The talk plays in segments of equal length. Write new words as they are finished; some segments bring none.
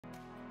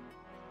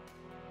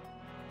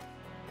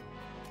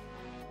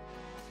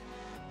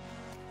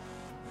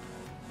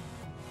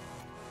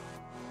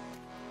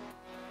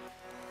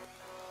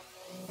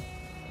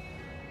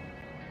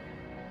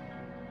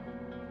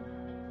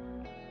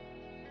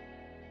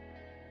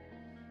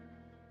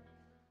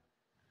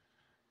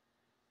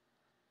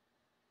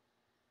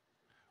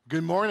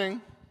Good morning.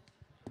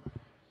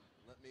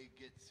 Let me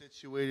get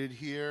situated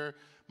here.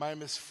 My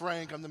name is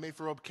Frank. I'm the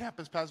Mayfair Road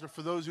campus pastor.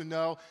 For those who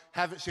know,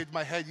 haven't shaved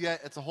my head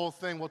yet. It's a whole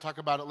thing. We'll talk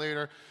about it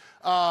later.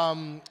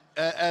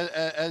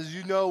 As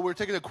you know, we're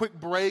taking a quick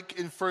break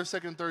in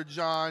 1st, 2nd, and 3rd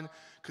John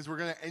because we're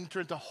going to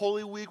enter into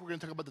Holy Week. We're going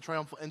to talk about the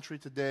triumphal entry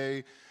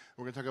today.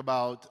 We're going to talk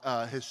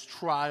about his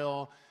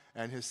trial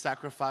and his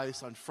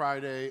sacrifice on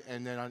Friday,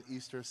 and then on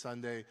Easter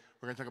Sunday,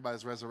 we're going to talk about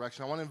his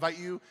resurrection. I want to invite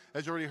you,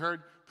 as you already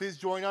heard, please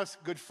join us.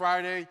 Good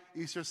Friday,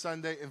 Easter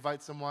Sunday,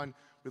 invite someone.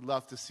 We'd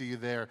love to see you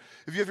there.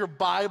 If you have your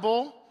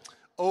Bible,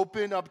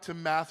 open up to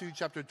Matthew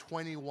chapter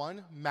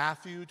 21,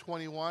 Matthew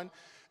 21.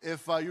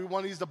 If you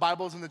want to use the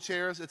Bibles in the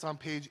chairs, it's on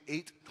page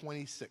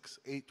 826,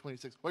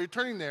 826. While you're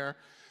turning there,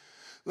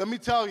 let me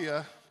tell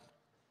you,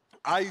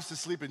 I used to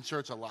sleep in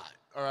church a lot,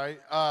 all right?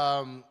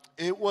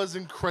 It was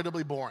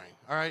incredibly boring,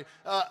 all right?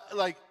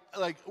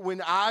 Like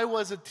when I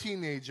was a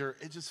teenager,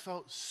 it just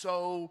felt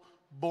so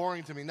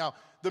boring to me. Now,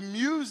 the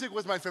music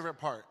was my favorite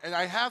part, and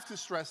I have to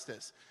stress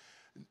this.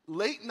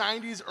 Late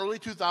 90s, early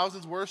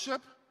 2000s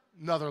worship,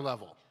 another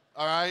level,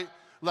 all right?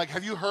 Like,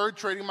 have you heard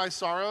Trading My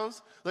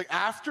Sorrows? Like,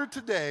 after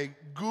today,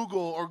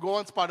 Google or go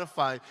on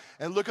Spotify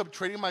and look up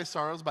Trading My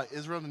Sorrows by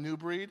Israel and the New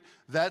Breed.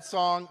 That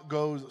song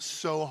goes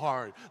so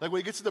hard. Like,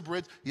 when it gets to the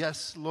bridge,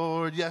 yes,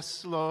 Lord,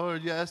 yes,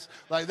 Lord, yes.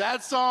 Like,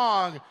 that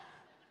song,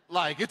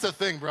 like, it's a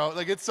thing, bro.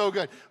 Like, it's so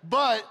good.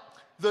 But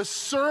the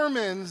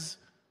sermons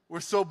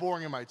were so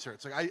boring in my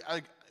church. Like,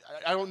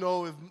 I don't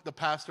know if the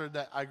pastor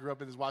that I grew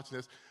up in is watching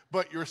this,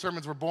 but your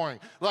sermons were boring.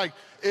 Like,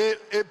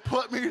 it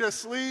put me to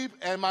sleep,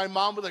 and my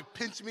mom would, like,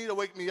 pinch me to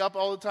wake me up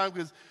all the time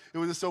because it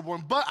was just so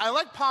boring. But I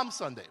like Palm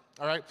Sunday,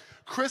 all right?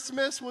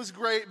 Christmas was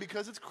great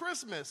because it's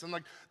Christmas, and,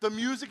 like, the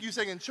music you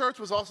sang in church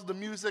was also the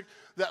music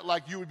that,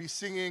 like, you would be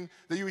singing,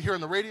 that you would hear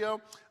on the radio.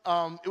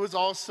 It was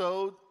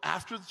also,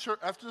 after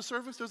the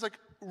service, there was, like,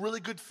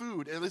 really good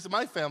food. At least in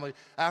my family,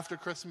 after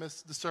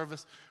Christmas, the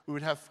service, we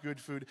would have good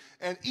food.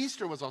 And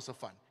Easter was also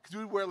fun because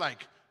we would wear,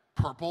 like,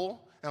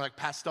 purple and like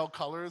pastel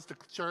colors to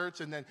church,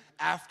 and then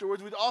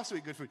afterwards we'd also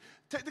eat good food.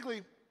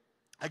 Technically,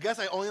 I guess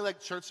I only like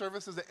church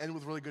services that end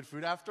with really good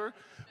food after,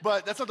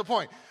 but that's not the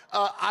point.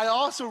 I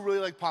also really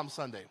like Palm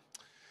Sunday.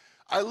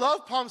 I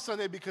love Palm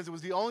Sunday because it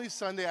was the only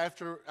Sunday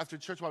after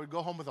church where I would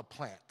go home with a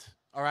plant,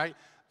 all right?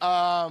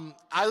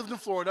 I lived in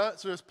Florida,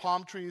 so there's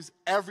palm trees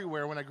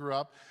everywhere when I grew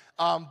up,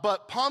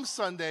 but Palm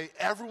Sunday,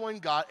 everyone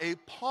got a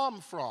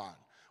palm frond,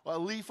 a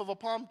leaf of a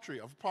palm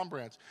tree, of a palm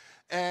branch.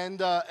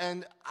 And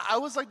I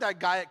was like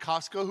that guy at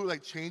Costco who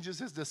like changes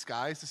his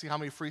disguise to see how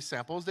many free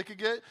samples they could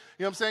get. You know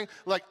what I'm saying?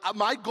 Like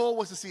my goal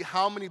was to see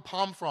how many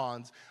palm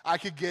fronds I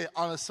could get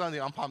on a Sunday,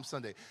 on Palm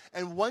Sunday.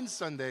 And one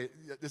Sunday,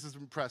 this is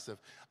impressive,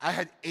 I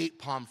had 8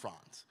 palm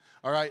fronds.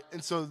 All right,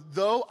 and so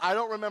though I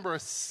don't remember a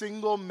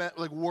single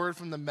word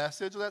from the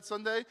message of that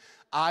Sunday,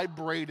 I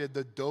braided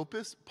the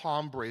dopest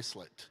palm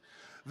bracelet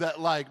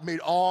that like made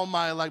all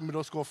my like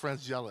middle school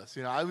friends jealous.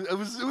 You know, it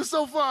was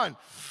so fun.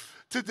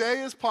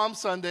 Today is Palm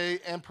Sunday,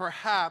 and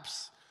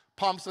perhaps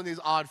Palm Sunday is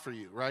odd for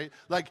you, right?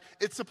 Like,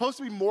 it's supposed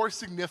to be more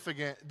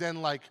significant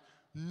than, like,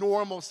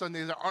 normal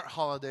Sundays that aren't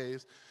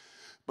holidays,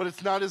 but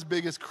it's not as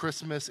big as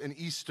Christmas and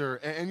Easter.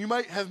 And you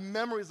might have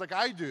memories, like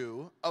I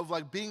do, of,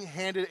 like, being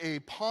handed a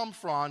palm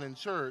frond in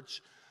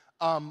church,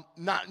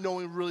 not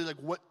knowing really, like,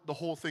 what the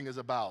whole thing is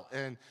about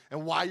and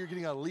why you're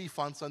getting a leaf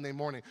on Sunday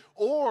morning.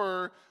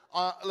 Or,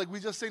 like we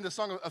just sang the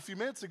song a few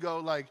minutes ago,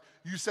 like,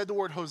 you said the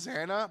word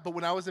Hosanna, but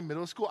when I was in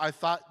middle school, I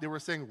thought they were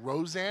saying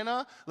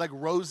Rosanna, like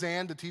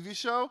Roseanne, the TV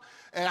show.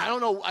 And I don't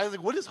know, I was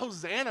like, what does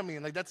Hosanna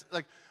mean? Like, that's,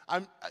 like,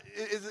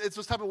 it's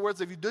those type of words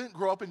that if you didn't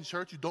grow up in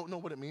church, you don't know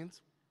what it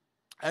means.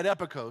 At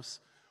Epikos,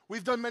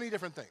 we've done many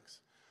different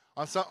things.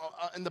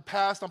 In the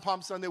past, on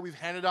Palm Sunday, we've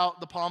handed out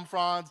the palm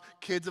fronds.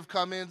 Kids have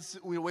come in,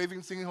 we're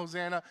waving, singing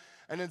Hosanna.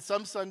 And then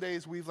some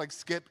Sundays, we've, like,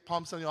 skipped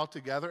Palm Sunday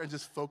altogether and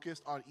just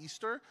focused on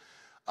Easter.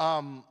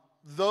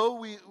 Though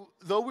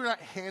we're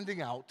not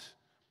handing out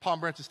palm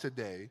branches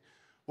today,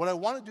 what I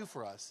want to do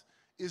for us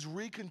is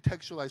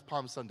recontextualize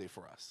Palm Sunday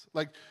for us.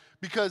 Like,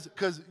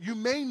 because you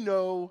may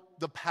know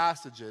the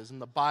passages in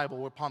the Bible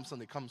where Palm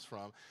Sunday comes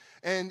from,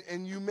 and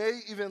you may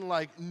even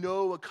like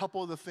know a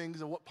couple of the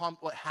things of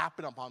what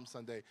happened on Palm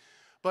Sunday.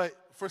 But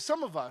for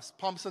some of us,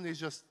 Palm Sunday is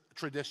just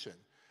tradition.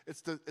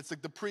 It's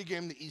like the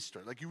pregame to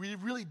Easter. Like, you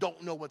really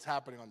don't know what's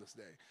happening on this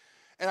day.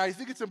 And I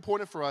think it's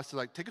important for us to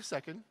like take a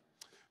second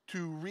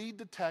to read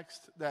the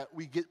text that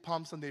we get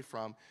Palm Sunday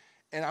from,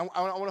 and I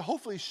want to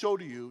hopefully show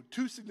to you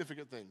 2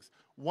 significant things.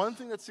 One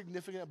thing that's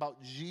significant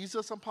about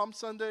Jesus on Palm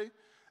Sunday,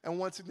 and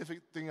one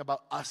significant thing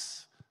about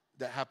us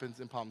that happens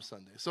in Palm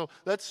Sunday. So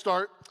let's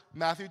start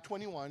Matthew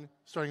 21,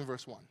 starting in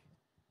verse 1.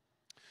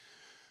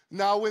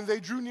 Now when they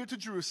drew near to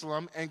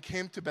Jerusalem and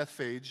came to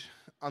Bethphage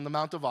on the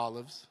Mount of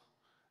Olives,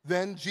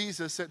 then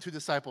Jesus sent 2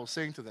 disciples,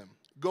 saying to them,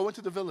 "Go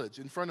into the village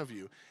in front of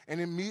you, and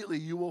immediately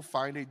you will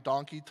find a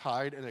donkey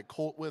tied and a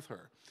colt with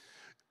her.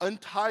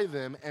 Untie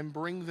them and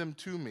bring them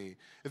to me.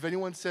 If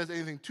anyone says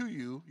anything to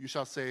you, you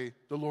shall say,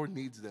 'The Lord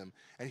needs them,'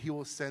 and he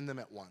will send them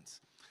at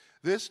once."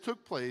 This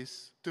took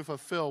place to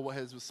fulfill what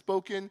has been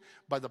spoken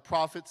by the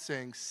prophet,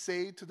 saying,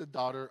 say to the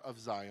daughter of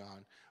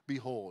Zion,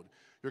 behold,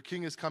 your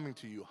king is coming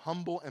to you,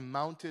 humble and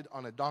mounted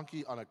on a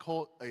donkey, on a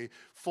colt,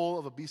 full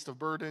of a beast of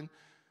burden.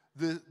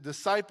 The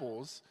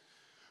disciples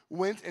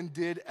went and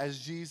did as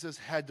Jesus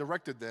had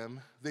directed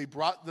them. They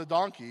brought the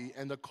donkey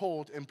and the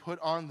colt and put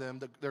on them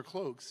their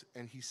cloaks,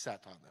 and he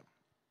sat on them.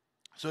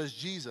 So as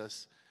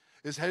Jesus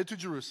is headed to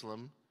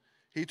Jerusalem,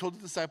 he told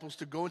the disciples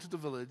to go into the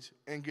village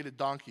and get a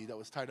donkey that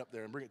was tied up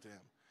there and bring it to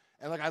him.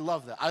 And I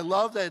love that. I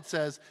love that it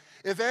says,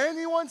 if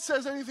anyone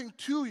says anything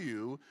to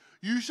you,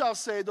 you shall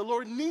say, the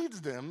Lord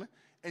needs them,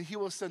 and he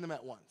will send them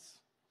at once.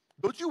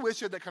 Don't you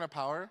wish you had that kind of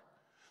power?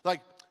 Like,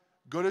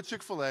 go to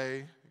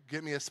Chick-fil-A,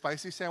 get me a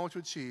spicy sandwich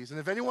with cheese, and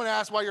if anyone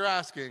asks why you're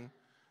asking,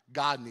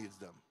 God needs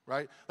them,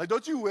 right? Like,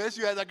 don't you wish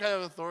you had that kind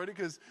of authority?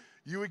 Because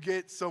you would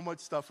get so much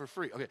stuff for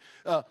free. Okay,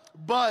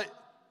 but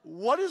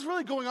what is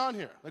really going on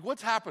here? Like,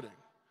 what's happening?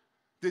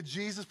 Did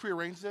Jesus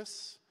prearrange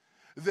this?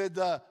 Did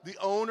the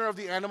owner of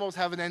the animals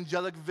have an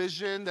angelic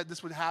vision that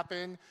this would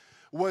happen?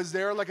 Was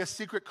there like a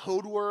secret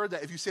code word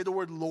that if you say the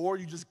word Lord,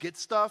 you just get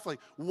stuff? Like,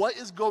 what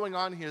is going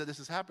on here that this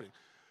is happening?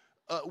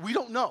 We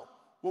don't know.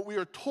 What we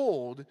are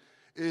told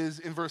is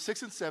in verse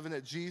 6 and 7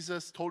 that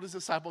Jesus told his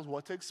disciples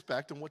what to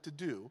expect and what to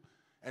do,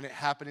 and it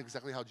happened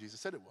exactly how Jesus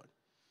said it would.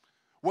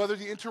 Whether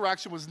the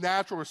interaction was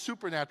natural or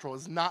supernatural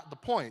is not the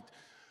point,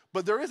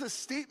 but there is a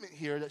statement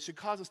here that should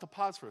cause us to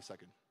pause for a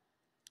second.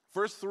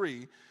 Verse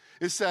 3,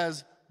 it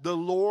says, the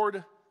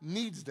Lord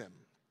needs them.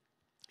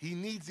 He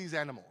needs these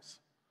animals.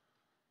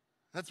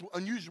 That's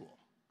unusual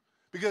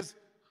because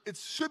it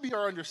should be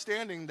our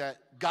understanding that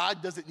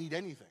God doesn't need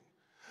anything.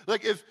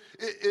 Like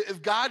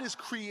if God has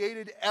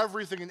created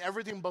everything and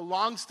everything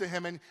belongs to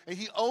him and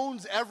he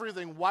owns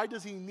everything, why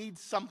does he need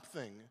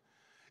something?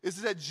 Is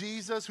it that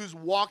Jesus, who's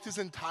walked his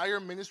entire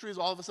ministry, is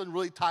all of a sudden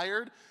really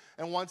tired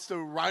and wants to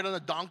ride on a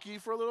donkey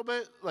for a little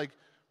bit? Like,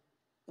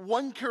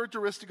 one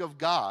characteristic of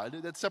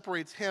God that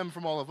separates him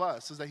from all of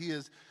us is that he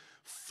is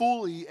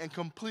fully and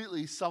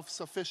completely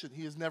self-sufficient.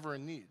 He is never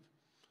in need.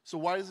 So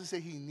why does he say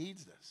he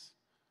needs this?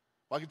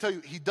 Well, I can tell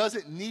you, he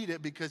doesn't need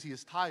it because he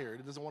is tired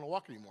and doesn't want to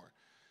walk anymore.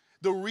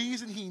 The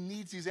reason he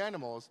needs these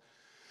animals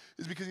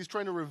is because he's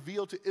trying to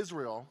reveal to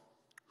Israel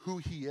who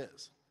he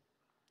is.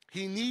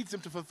 He needs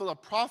them to fulfill a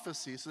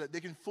prophecy so that they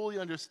can fully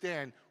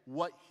understand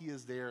what he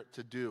is there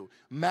to do.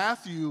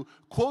 Matthew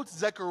quotes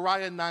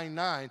Zechariah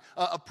 9:9,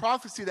 a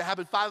prophecy that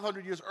happened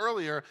 500 years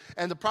earlier,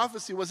 and the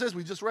prophecy was this,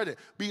 we just read it.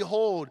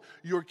 Behold,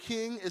 your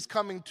king is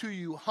coming to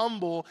you,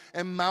 humble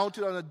and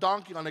mounted on a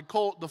donkey, on a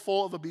colt, the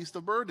foal of a beast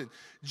of burden.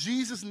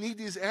 Jesus needs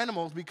these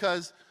animals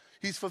because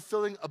he's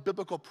fulfilling a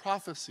biblical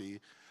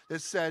prophecy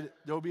that said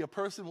there will be a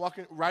person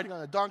riding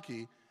on a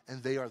donkey,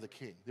 and they are the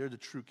king. They're the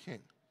true king.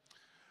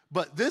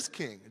 But this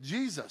king,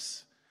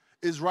 Jesus,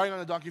 is riding on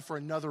a donkey for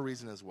another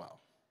reason as well.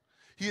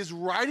 He is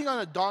riding on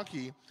a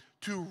donkey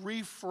to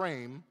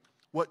reframe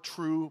what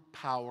true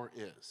power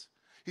is.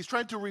 He's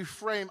trying to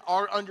reframe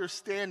our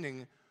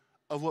understanding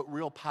of what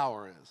real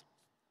power is.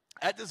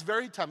 At this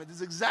very time, at this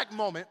exact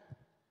moment,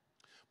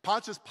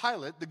 Pontius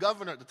Pilate, the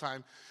governor at the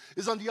time,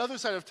 is on the other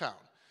side of town.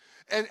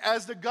 And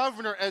as the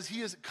governor, as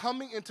he is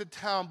coming into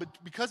town, but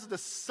because of the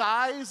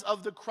size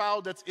of the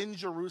crowd that's in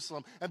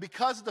Jerusalem and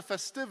because of the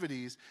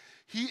festivities,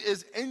 he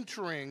is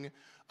entering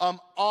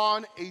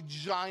on a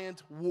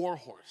giant war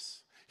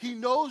horse. He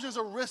knows there's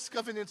a risk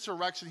of an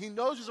insurrection. He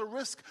knows there's a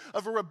risk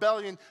of a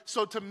rebellion.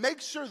 So to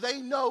make sure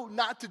they know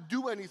not to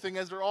do anything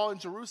as they're all in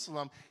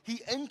Jerusalem, he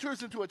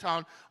enters into a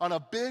town on a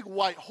big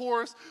white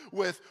horse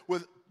with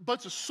a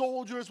bunch of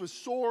soldiers with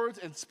swords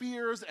and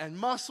spears and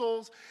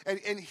muscles. And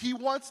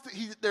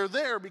they're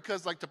there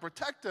because to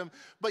protect him,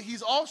 but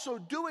he's also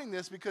doing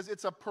this because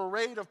it's a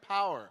parade of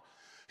power.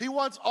 He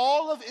wants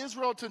all of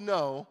Israel to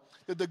know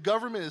that the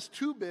government is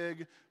too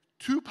big,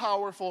 too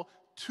powerful,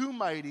 too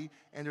mighty,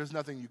 and there's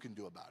nothing you can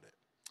do about it.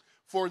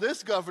 For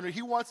this governor,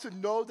 he wants to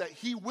know that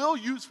he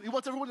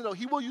wants everyone to know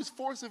he will use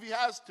force if he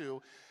has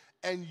to,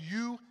 and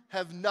you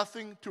have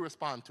nothing to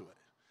respond to it.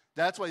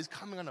 That's why he's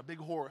coming on a big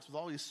horse with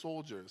all these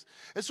soldiers.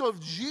 And so if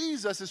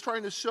Jesus is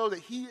trying to show that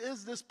he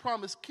is this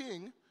promised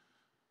king,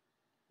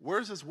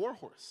 where's his war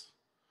horse?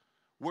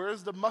 Where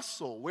is the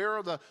muscle? Where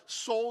are the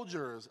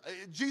soldiers?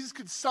 Jesus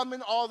could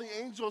summon all the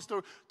angels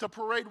to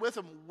parade with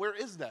him. Where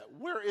is that?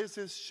 Where is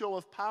his show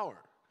of power?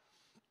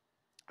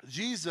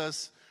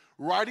 Jesus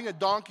riding a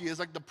donkey is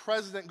like the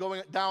president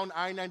going down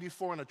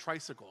I-94 on a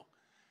tricycle.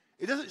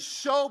 It doesn't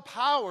show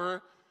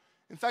power.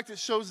 In fact, it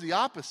shows the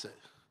opposite.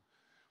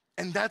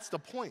 And that's the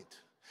point.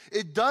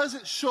 It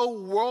doesn't show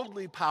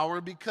worldly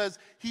power because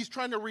he's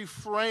trying to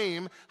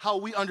reframe how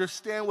we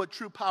understand what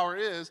true power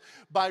is.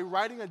 By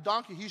riding a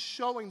donkey, he's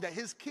showing that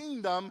his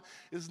kingdom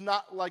is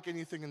not like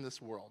anything in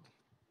this world.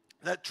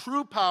 That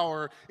true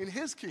power in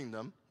his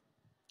kingdom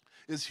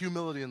is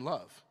humility and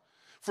love.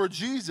 For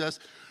Jesus,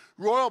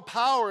 royal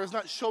power is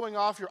not showing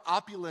off your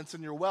opulence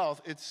and your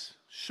wealth. It's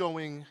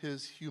showing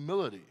his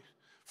humility.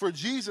 For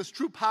Jesus,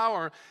 true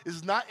power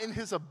is not in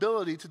his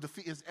ability to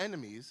defeat his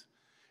enemies.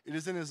 It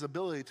is in his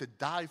ability to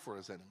die for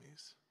his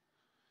enemies.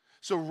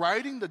 So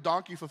riding the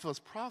donkey fulfills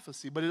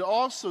prophecy, but it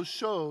also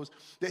shows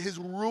that his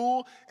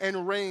rule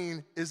and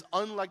reign is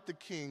unlike the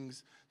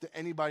kings that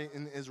anybody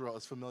in Israel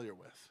is familiar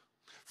with.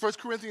 1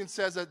 Corinthians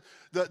says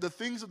that the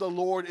things of the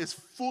Lord is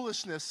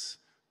foolishness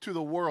to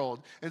the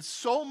world. And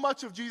so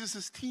much of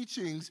Jesus'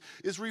 teachings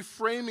is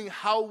reframing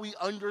how we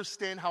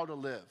understand how to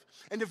live.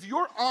 And if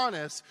you're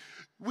honest,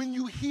 when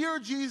you hear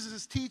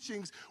Jesus'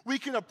 teachings, we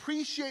can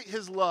appreciate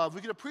his love,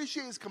 we can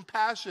appreciate his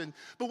compassion,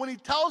 but when he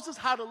tells us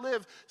how to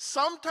live,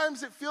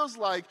 sometimes it feels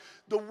like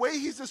the way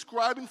he's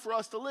describing for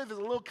us to live is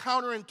a little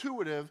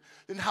counterintuitive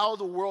than how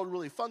the world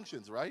really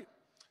functions, right?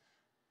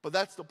 But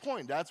that's the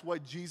point. That's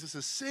what Jesus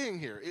is saying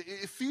here.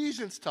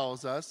 Ephesians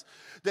tells us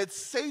that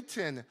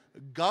Satan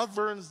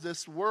governs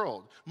this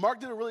world. Mark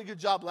did a really good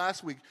job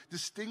last week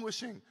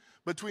distinguishing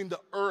between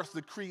the earth,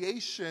 the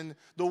creation,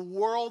 the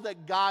world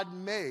that God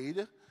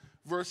made,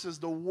 versus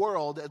the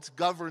world that's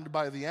governed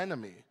by the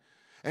enemy.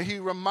 And he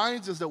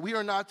reminds us that we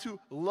are not to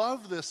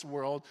love this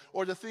world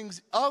or the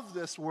things of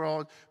this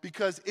world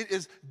because it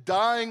is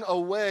dying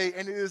away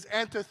and it is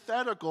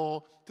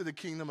antithetical to the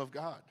kingdom of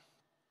God.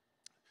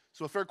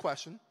 So a fair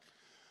question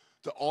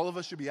that all of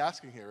us should be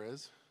asking here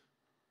is,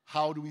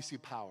 how do we see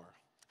power?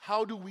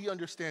 How do we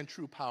understand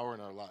true power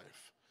in our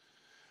life?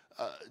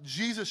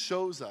 Jesus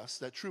shows us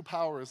that true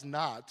power is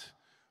not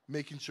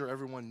making sure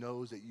everyone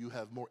knows that you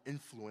have more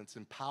influence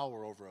and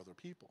power over other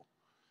people.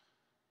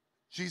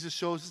 Jesus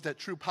shows us that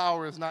true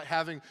power is not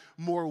having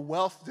more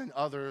wealth than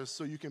others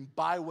so you can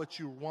buy what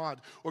you want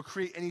or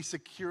create any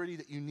security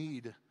that you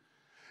need.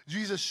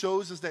 Jesus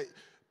shows us that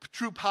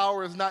true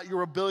power is not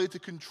your ability to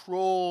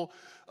control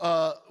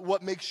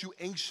what makes you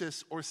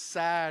anxious or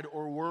sad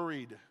or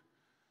worried.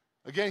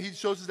 Again, he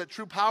shows us that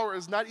true power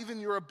is not even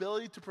your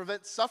ability to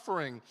prevent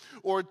suffering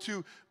or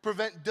to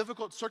prevent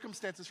difficult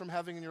circumstances from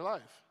having in your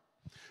life.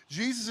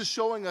 Jesus is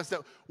showing us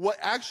that what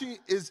actually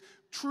is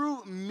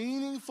true,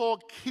 meaningful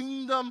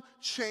kingdom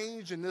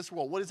change in this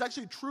world, what is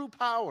actually true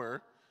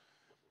power,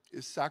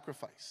 is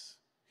sacrifice,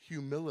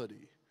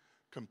 humility,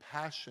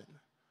 compassion,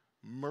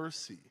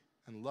 mercy,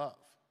 and love.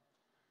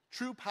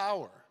 True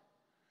power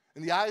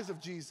in the eyes of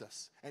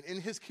Jesus and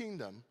in his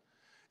kingdom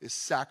is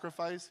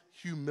sacrifice,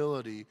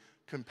 humility,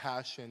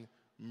 compassion,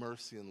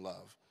 mercy, and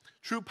love.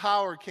 True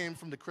power came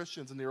from the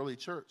Christians in the early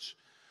church.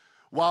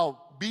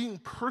 While being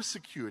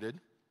persecuted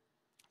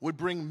would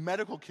bring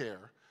medical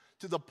care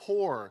to the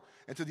poor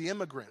and to the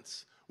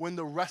immigrants when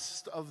the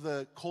rest of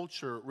the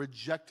culture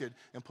rejected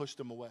and pushed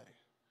them away.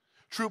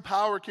 True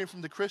power came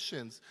from the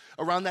Christians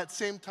around that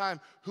same time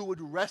who would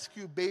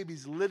rescue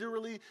babies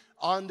literally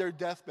on their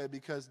deathbed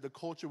because the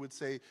culture would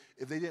say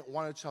if they didn't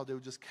want a child, they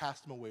would just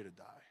cast them away to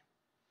die.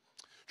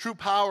 True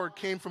power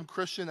came from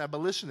Christian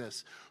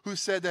abolitionists who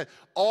said that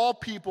all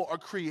people are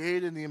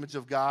created in the image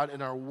of God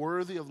and are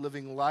worthy of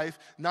living life,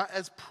 not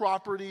as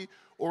property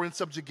or in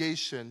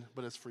subjugation,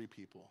 but as free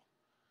people.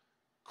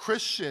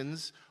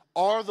 Christians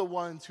are the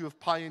ones who have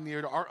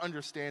pioneered our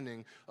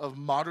understanding of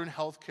modern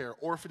healthcare,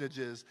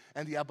 orphanages,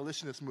 and the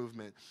abolitionist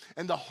movement.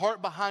 And the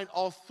heart behind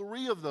all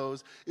three of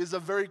those is a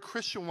very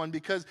Christian one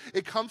because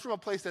it comes from a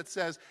place that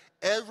says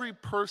every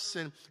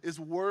person is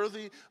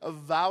worthy of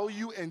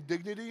value and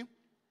dignity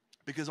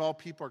because all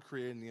people are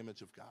created in the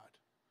image of God.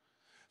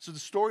 So the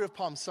story of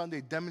Palm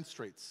Sunday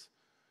demonstrates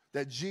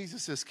that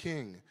Jesus is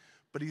king,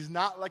 but he's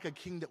not like a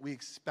king that we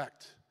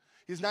expect.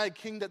 He's not a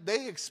king that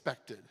they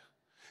expected.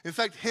 In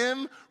fact,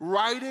 him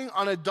riding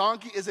on a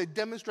donkey is a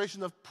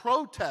demonstration of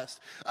protest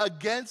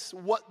against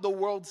what the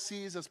world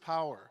sees as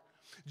power.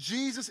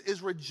 Jesus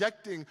is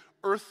rejecting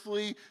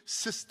earthly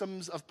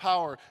systems of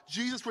power.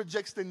 Jesus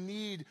rejects the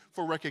need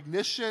for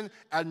recognition,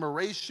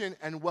 admiration,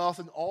 and wealth,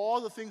 and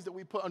all the things that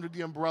we put under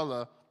the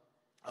umbrella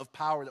of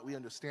power that we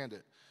understand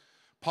it.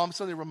 Palm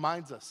Sunday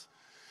reminds us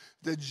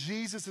that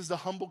Jesus is the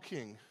humble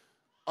king,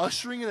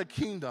 ushering in a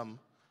kingdom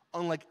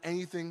unlike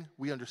anything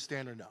we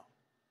understand or know.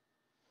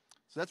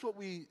 So that's what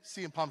we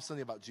see in Palm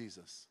Sunday about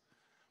Jesus.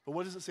 But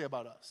what does it say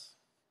about us?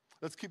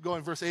 Let's keep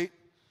going. Verse 8.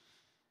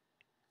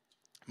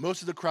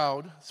 Most of the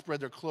crowd spread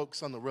their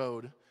cloaks on the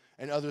road,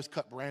 and others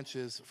cut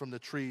branches from the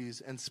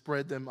trees and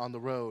spread them on the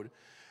road.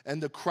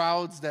 And the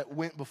crowds that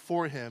went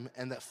before him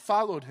and that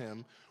followed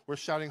him were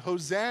shouting,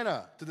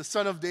 "Hosanna to the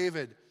Son of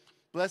David.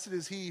 Blessed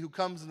is he who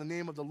comes in the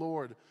name of the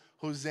Lord.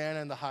 Hosanna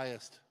in the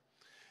highest."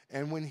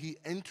 And when he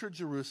entered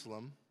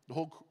Jerusalem,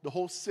 the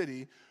whole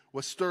city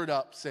was stirred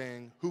up,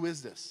 saying, "Who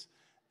is this?"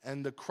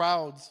 And the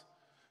crowds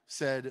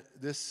said,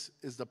 "This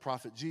is the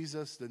prophet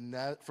Jesus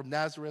from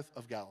Nazareth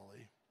of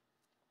Galilee."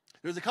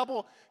 There's a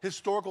couple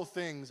historical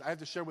things I have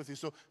to share with you,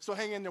 so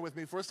hang in there with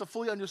me. For us to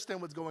fully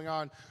understand what's going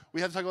on,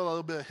 we have to talk about a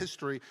little bit of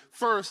history.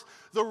 First,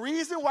 the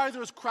reason why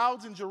there's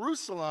crowds in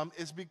Jerusalem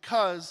is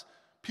because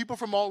people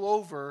from all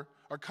over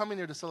are coming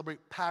there to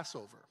celebrate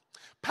Passover.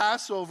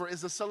 Passover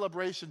is a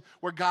celebration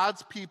where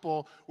God's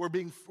people were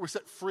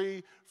set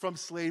free from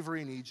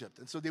slavery in Egypt.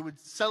 And so they would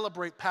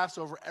celebrate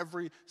Passover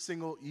every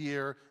single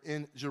year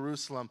in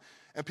Jerusalem.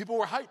 And people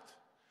were hyped.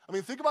 I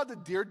mean, think about the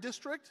Deer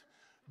District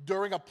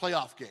during a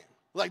playoff game.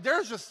 Like,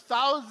 there's just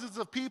thousands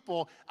of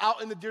people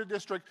out in the Deer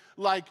District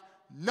like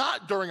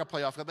not during a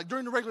playoff game, like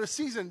during the regular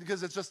season,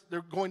 because it's just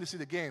they're going to see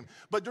the game.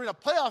 But during a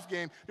playoff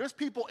game, there's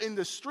people in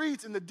the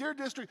streets, in the Deer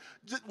District,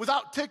 just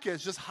without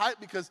tickets, just hyped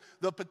because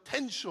the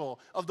potential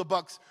of the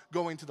Bucks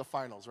going to the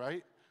finals,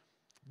 right?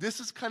 This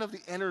is kind of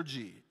the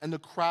energy and the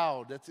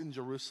crowd that's in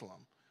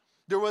Jerusalem.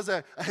 There was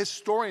a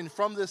historian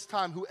from this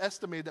time who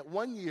estimated that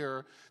one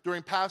year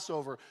during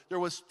Passover, there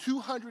was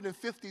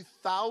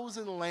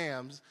 250,000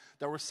 lambs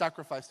that were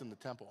sacrificed in the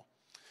temple.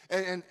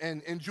 And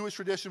in Jewish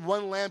tradition,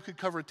 one lamb could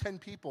cover 10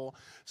 people.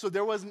 So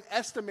there was an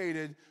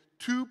estimated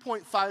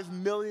 2.5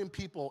 million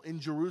people in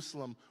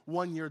Jerusalem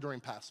one year during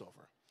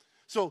Passover.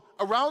 So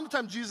around the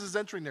time Jesus is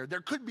entering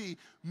there could be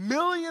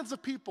millions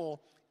of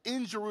people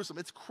in Jerusalem.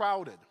 It's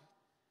crowded.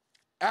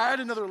 Add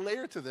another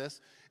layer to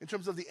this in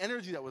terms of the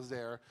energy that was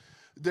there.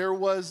 There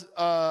was,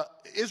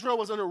 Israel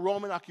was under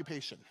Roman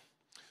occupation.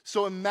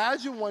 So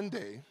imagine one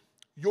day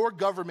your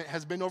government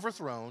has been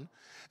overthrown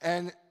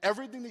and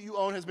everything that you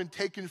own has been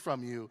taken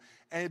from you,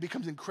 and it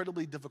becomes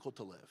incredibly difficult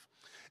to live.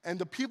 And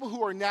the people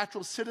who are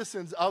natural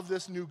citizens of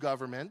this new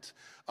government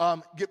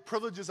get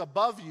privileges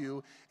above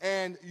you,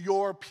 and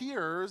your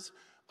peers,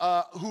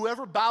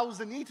 whoever bows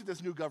the knee to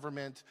this new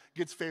government,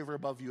 gets favor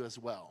above you as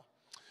well.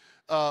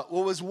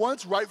 What was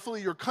once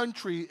rightfully your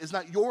country is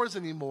not yours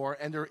anymore,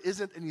 and there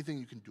isn't anything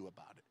you can do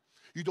about it.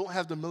 You don't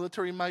have the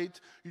military might.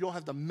 You don't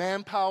have the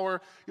manpower.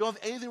 You don't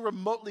have anything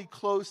remotely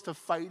close to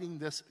fighting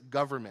this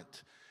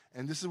government.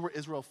 And this is where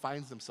Israel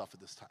finds themselves at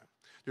this time.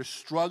 They're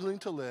struggling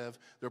to live.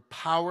 They're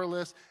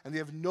powerless, and they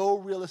have no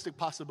realistic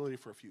possibility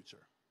for a future.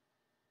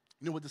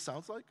 You know what this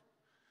sounds like?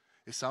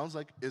 It sounds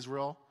like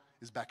Israel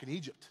is back in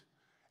Egypt,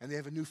 and they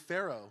have a new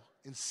Pharaoh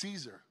in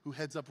Caesar who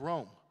heads up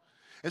Rome.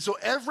 And so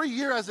every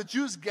year as the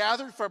Jews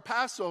gathered for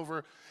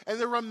Passover, and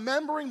they're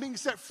remembering being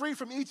set free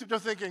from Egypt, they're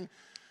thinking,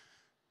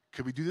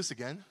 could we do this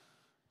again?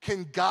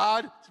 Can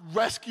God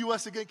rescue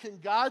us again? Can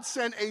God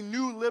send a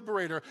new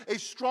liberator, a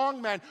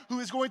strong man who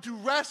is going to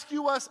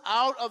rescue us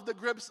out of the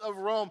grips of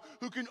Rome,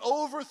 who can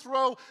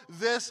overthrow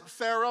this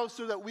Pharaoh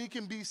so that we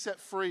can be set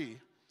free?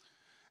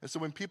 And so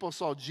when people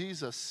saw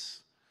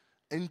Jesus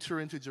enter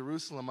into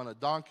Jerusalem on a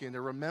donkey, and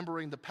they're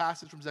remembering the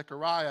passage from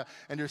Zechariah,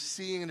 and they're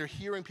seeing and they're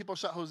hearing people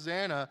shout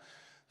Hosanna,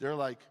 they're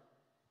like,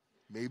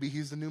 maybe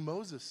he's the new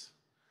Moses.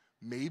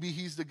 Maybe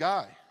he's the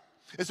guy.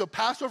 And so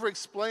Passover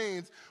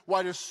explains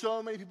why there's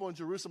so many people in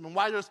Jerusalem and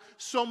why there's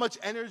so much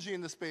energy in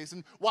the space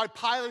and why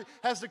Pilate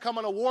has to come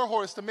on a war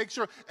horse to make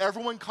sure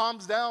everyone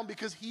calms down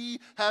because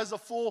he has a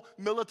full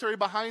military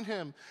behind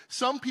him.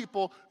 Some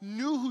people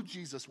knew who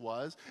Jesus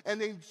was and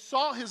they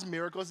saw his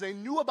miracles. They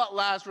knew about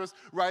Lazarus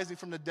rising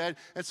from the dead.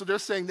 And so they're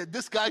saying that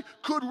this guy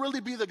could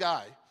really be the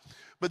guy.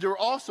 But there were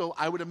also,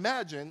 I would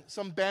imagine,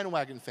 some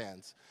bandwagon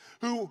fans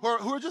who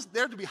are just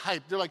there to be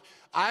hyped. They're like,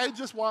 I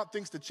just want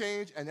things to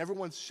change, and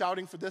everyone's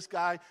shouting for this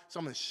guy, so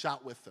I'm going to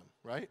shout with them,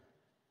 right?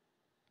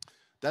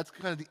 That's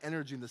kind of the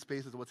energy in the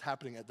space of what's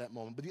happening at that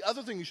moment. But the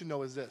other thing you should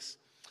know is this.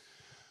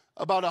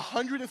 About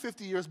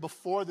 150 years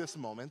before this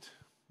moment,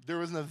 there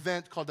was an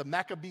event called the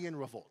Maccabean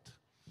Revolt.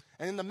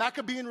 And in the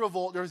Maccabean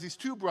Revolt, there was these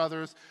two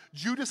brothers,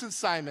 Judas and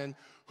Simon,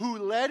 who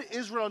led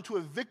Israel into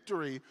a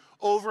victory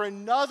over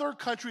another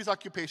country's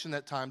occupation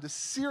at that time. The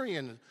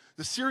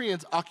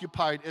Syrians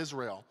occupied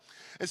Israel.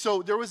 And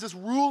so there was this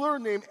ruler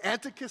named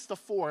Epikos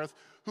IV,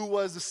 who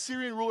was the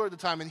Syrian ruler at the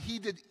time, and he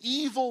did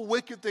evil,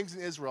 wicked things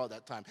in Israel at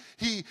that time.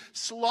 He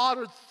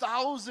slaughtered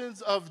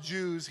thousands of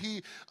Jews.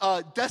 He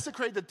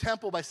desecrated the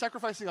temple by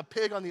sacrificing a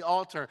pig on the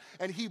altar,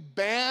 and he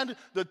banned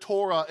the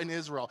Torah in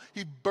Israel.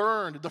 He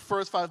burned the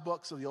first 5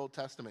 books of the Old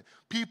Testament.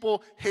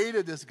 People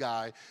hated this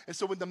guy, and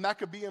so when the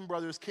Maccabean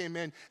brothers came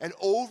in and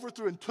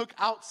overthrew and took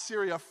out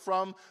Syria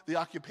from the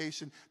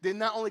occupation, they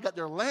not only got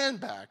their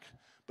land back,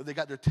 but they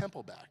got their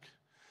temple back.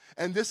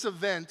 And this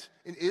event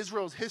in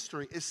Israel's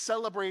history is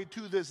celebrated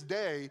to this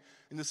day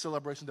in the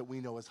celebration that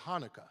we know as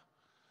Hanukkah.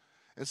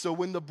 And so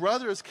when the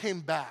brothers came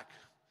back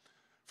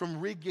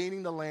from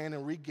regaining the land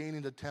and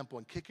regaining the temple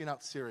and kicking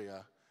out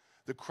Syria,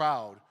 the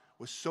crowd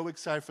was so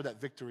excited for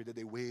that victory that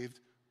they waved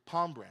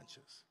palm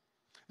branches.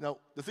 Now,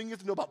 the thing you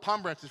have to know about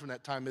palm branches from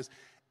that time is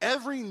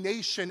every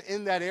nation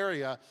in that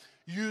area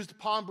used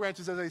palm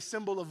branches as a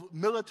symbol of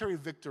military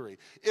victory.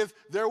 If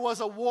there was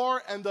a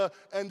war and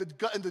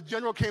the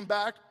general came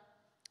back,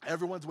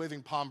 everyone's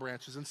waving palm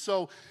branches. And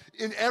so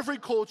in every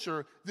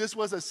culture, this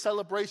was a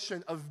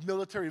celebration of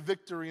military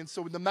victory. And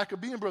so when the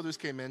Maccabean brothers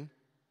came in,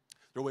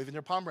 they're waving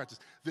their palm branches.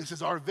 This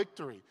is our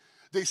victory.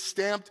 They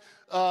stamped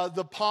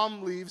the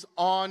palm leaves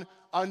on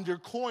their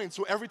coins.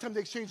 So every time they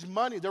exchanged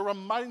money, they're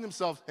reminding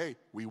themselves, hey,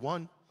 we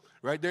won,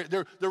 right?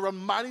 They're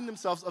reminding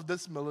themselves of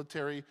this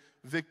military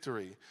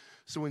victory.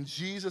 So when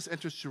Jesus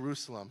enters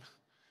Jerusalem,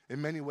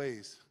 in many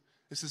ways,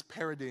 this is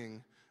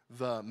parodying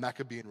the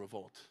Maccabean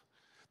revolt.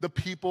 The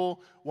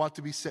people want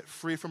to be set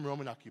free from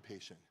Roman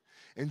occupation.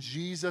 And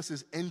Jesus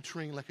is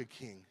entering like a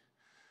king.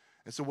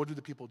 And so what do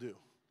the people do?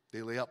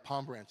 They lay out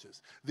palm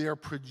branches. They are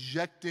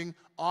projecting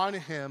on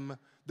him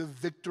the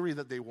victory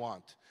that they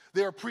want.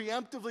 They are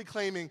preemptively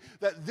claiming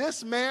that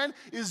this man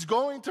is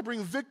going to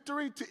bring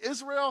victory to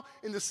Israel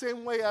in the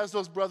same way as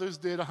those brothers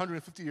did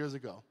 150 years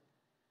ago.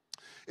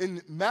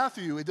 In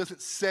Matthew, it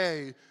doesn't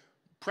say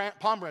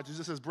palm branches, it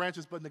just says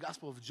branches, but in the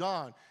Gospel of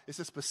John, it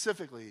says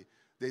specifically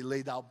they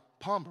laid out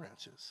palm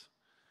branches.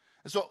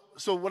 And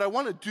so what I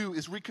want to do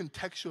is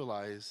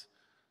recontextualize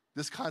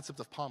this concept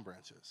of palm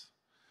branches.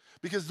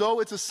 Because though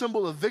it's a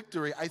symbol of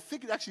victory, I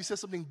think it actually says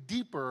something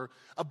deeper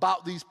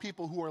about these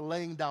people who are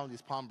laying down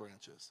these palm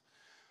branches.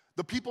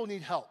 The people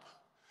need help.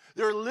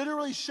 They're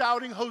literally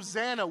shouting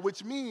Hosanna,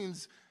 which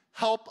means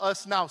help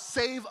us now,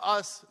 save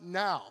us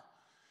now.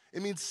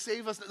 It means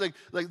save us.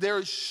 Like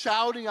they're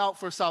shouting out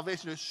for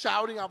salvation. They're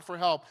shouting out for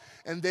help.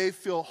 And they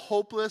feel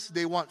hopeless.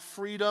 They want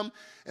freedom.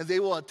 And they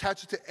will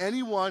attach it to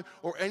anyone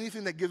or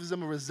anything that gives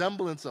them a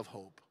resemblance of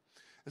hope.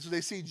 And so they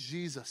see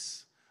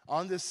Jesus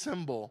on this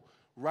symbol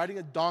riding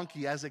a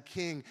donkey as a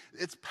king.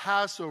 It's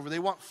Passover. They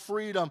want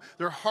freedom.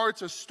 Their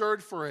hearts are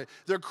stirred for it.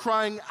 They're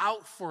crying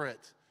out for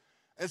it.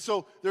 And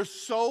so they're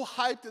so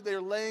hyped that they're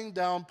laying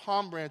down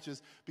palm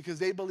branches because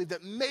they believe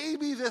that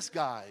maybe this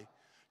guy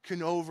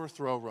can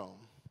overthrow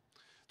Rome.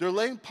 They're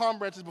laying palm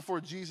branches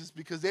before Jesus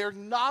because they're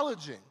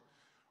acknowledging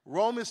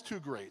Rome is too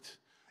great.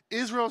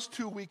 Israel's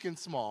too weak and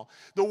small.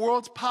 The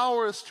world's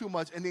power is too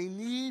much, and they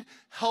need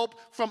help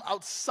from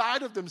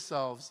outside of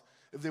themselves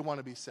if they want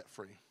to be set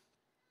free.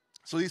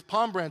 So these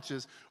palm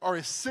branches are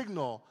a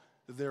signal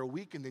that they're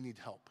weak and they need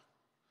help.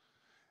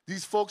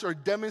 These folks are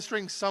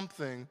demonstrating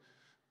something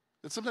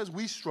that sometimes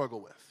we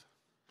struggle with.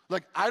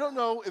 Like, I don't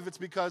know if it's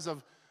because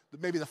of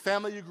maybe the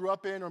family you grew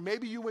up in, or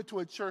maybe you went to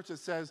a church that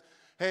says,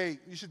 hey,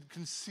 you should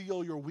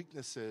conceal your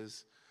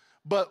weaknesses.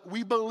 But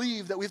we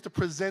believe that we have to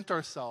present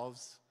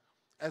ourselves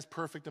as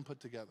perfect and put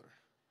together.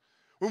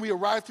 When we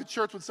arrive to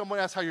church, when someone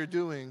asks how you're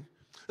doing,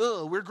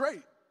 oh, we're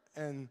great.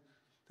 And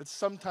that's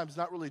sometimes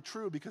not really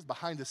true because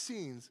behind the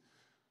scenes,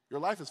 your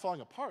life is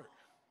falling apart.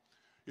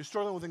 You're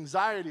struggling with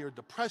anxiety or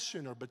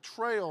depression or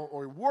betrayal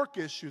or work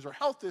issues or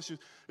health issues.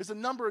 There's a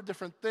number of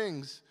different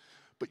things,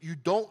 but you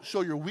don't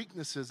show your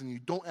weaknesses and you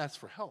don't ask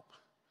for help.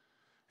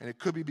 And it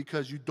could be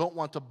because you don't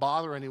want to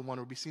bother anyone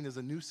or be seen as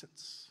a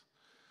nuisance.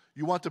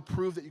 You want to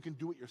prove that you can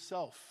do it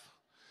yourself.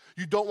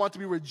 You don't want to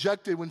be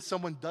rejected when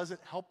someone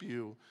doesn't help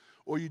you,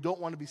 or you don't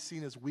want to be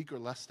seen as weak or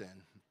less than.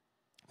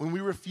 When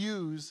we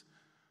refuse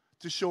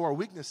to show our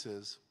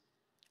weaknesses,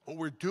 what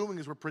we're doing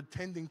is we're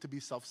pretending to be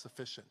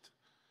self-sufficient.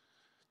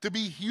 To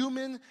be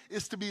human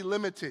is to be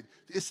limited,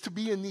 is to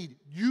be in need.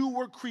 You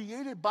were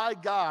created by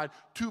God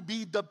to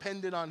be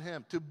dependent on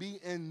Him, to be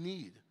in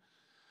need.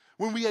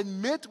 When we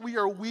admit we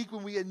are weak,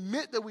 when we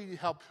admit that we need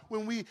help,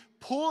 when we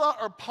pull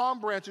out our palm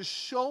branches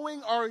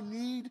showing our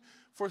need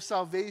for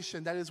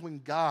salvation, that is when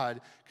God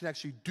can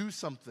actually do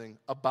something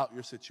about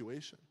your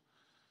situation.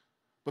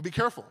 But be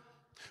careful,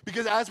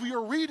 because as we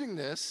are reading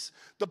this,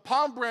 the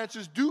palm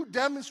branches do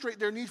demonstrate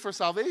their need for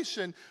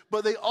salvation,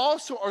 but they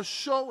also are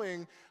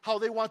showing how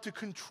they want to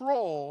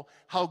control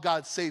how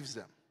God saves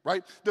them,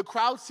 right? The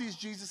crowd sees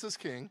Jesus as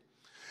king,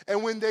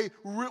 and what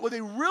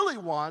they really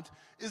want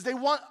is they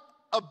want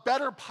a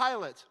better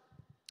Pilate.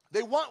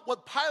 They want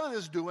what Pilate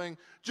is doing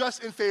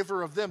just in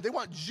favor of them. They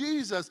want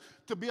Jesus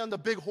to be on the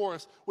big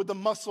horse with the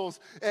muscles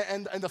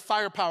and the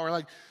firepower.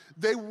 Like,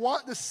 they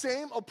want the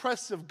same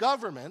oppressive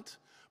government,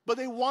 but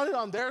they want it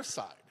on their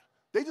side.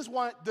 They just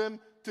want them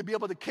to be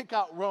able to kick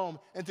out Rome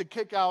and to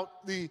kick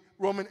out the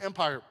Roman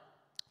Empire.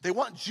 They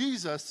want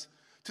Jesus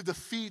to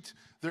defeat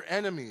their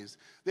enemies.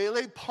 They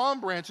lay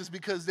palm branches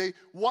because they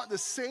want the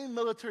same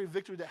military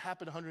victory that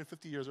happened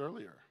 150 years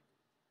earlier.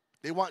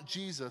 They want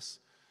Jesus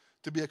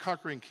to be a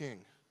conquering king.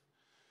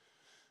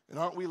 And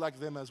aren't we like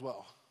them as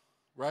well,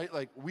 right?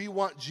 Like, we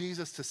want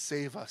Jesus to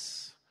save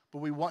us, but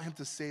we want Him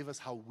to save us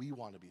how we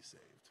want to be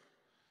saved.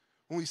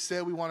 When we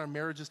say we want our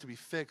marriages to be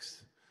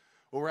fixed,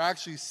 what we're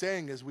actually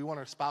saying is we want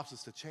our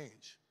spouses to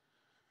change.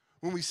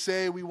 When we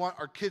say we want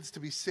our kids to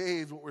be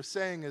saved, what we're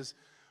saying is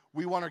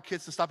we want our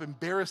kids to stop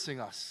embarrassing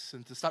us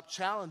and to stop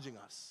challenging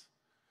us.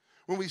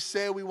 When we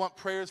say we want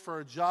prayers for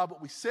our job,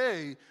 what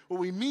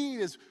we mean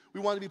is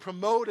we want to be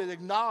promoted,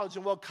 acknowledged,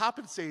 and well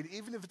compensated,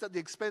 even if it's at the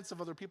expense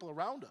of other people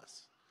around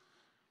us.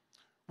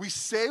 We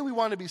say we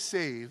want to be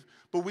saved,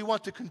 but we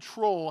want to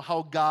control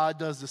how God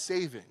does the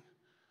saving.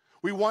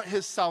 We want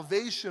His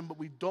salvation, but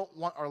we don't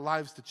want our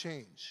lives to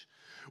change.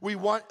 We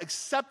want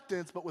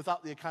acceptance, but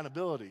without the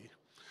accountability.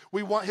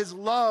 We want His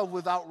love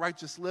without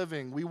righteous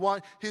living. We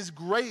want His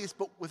grace,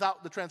 but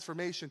without the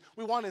transformation.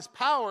 We want His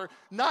power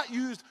not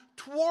used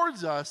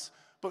towards us,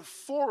 but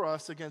for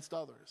us against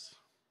others.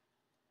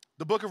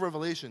 The book of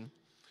Revelation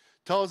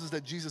tells us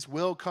that Jesus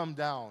will come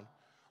down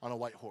on a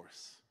white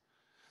horse.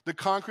 The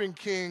conquering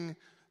king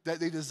that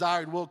they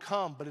desired will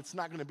come, but it's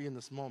not going to be in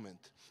this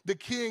moment. The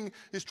king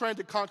is trying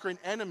to conquer an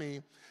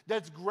enemy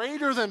that's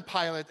greater than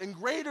Pilate and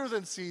greater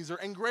than Caesar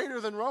and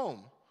greater than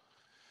Rome.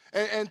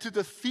 And to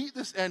defeat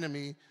this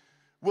enemy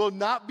will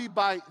not be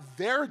by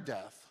their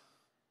death,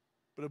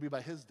 but it'll be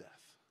by His death.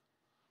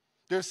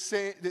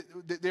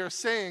 They're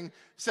saying,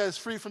 says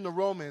free from the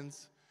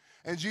Romans,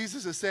 and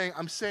Jesus is saying,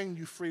 I'm saying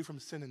you free from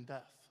sin and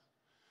death.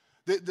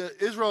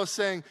 Israel is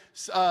saying,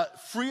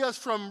 free us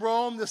from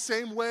Rome the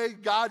same way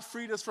God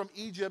freed us from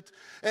Egypt.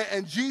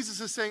 And Jesus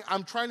is saying,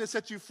 I'm trying to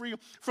set you free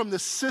from the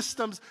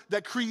systems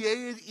that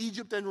created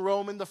Egypt and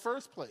Rome in the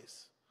first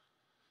place.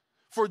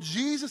 For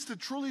Jesus to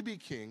truly be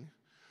king,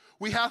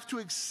 we have to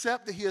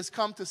accept that he has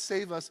come to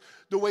save us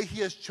the way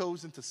he has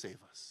chosen to save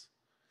us.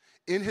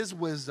 In his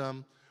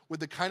wisdom, with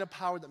the kind of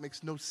power that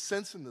makes no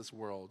sense in this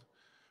world,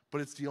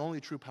 but it's the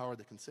only true power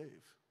that can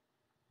save.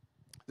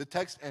 The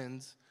text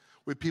ends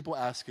with people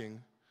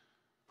asking,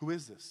 who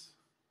is this?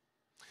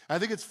 And I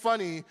think it's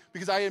funny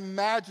because I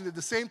imagine that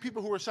the same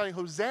people who are shouting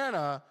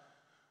Hosanna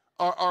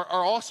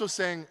are also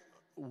saying,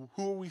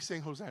 who are we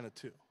saying Hosanna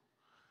to?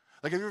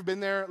 Like, have you ever been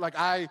there? Like,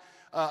 I've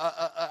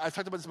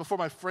talked about this before.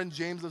 My friend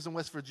James lives in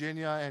West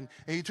Virginia, and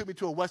he took me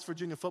to a West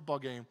Virginia football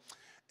game.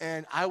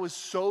 And I was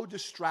so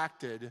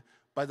distracted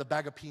by the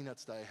bag of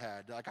peanuts that I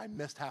had. Like, I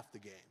missed half the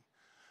game.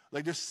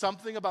 Like, there's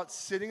something about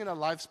sitting in a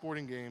live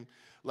sporting game,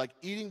 like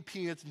eating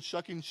peanuts and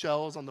shucking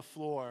shells on the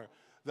floor,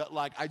 that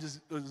like I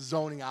just was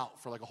zoning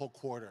out for like a whole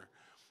quarter.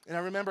 And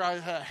I remember I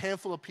had a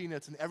handful of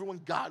peanuts, and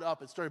everyone got up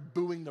and started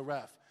booing the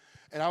ref.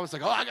 And I was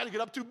like, oh, I got to get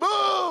up too,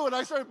 boo! And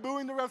I started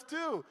booing the ref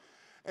too.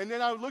 And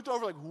then I looked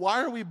over like,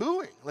 why are we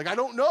booing? Like, I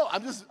don't know.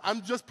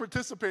 I'm just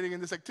participating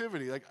in this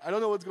activity. Like, I don't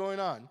know what's going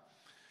on.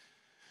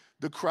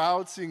 The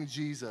crowd seeing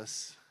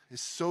Jesus is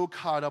so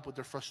caught up with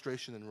their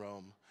frustration in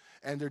Rome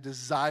and their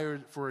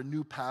desire for a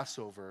new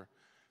Passover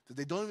that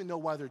they don't even know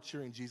why they're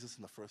cheering Jesus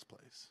in the first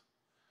place.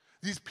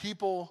 These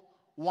people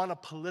want a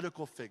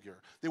political figure.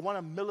 They want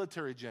a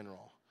military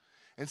general.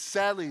 And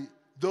sadly,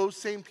 those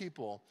same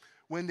people,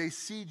 when they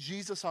see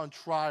Jesus on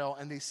trial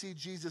and they see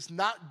Jesus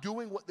not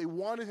doing what they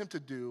wanted him to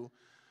do,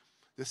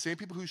 the same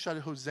people who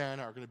shouted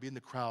Hosanna are going to be in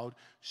the crowd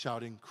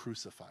shouting,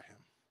 crucify him.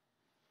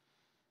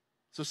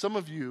 So some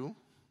of you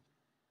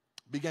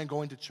began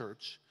going to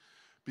church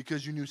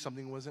because you knew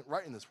something wasn't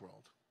right in this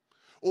world.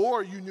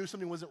 Or you knew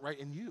something wasn't right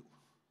in you.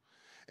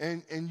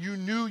 And you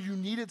knew you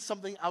needed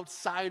something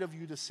outside of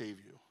you to save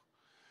you.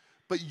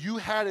 But you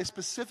had a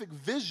specific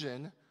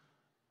vision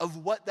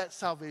of what that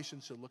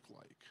salvation should look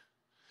like.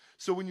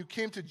 So when you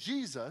came to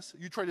Jesus,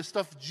 you tried to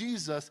stuff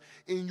Jesus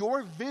in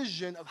your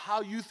vision of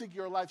how you think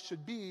your life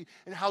should be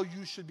and how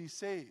you should be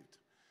saved.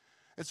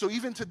 And so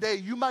even today,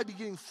 you might be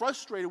getting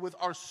frustrated with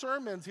our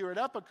sermons here at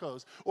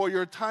Epikos, or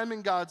your time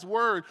in God's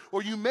Word,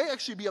 or you may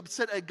actually be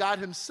upset at God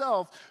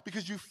himself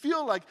because you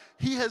feel like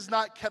he has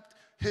not kept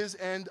his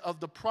end of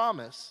the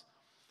promise.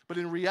 But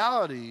in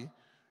reality,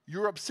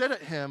 you're upset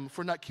at him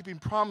for not keeping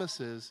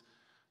promises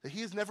that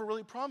he has never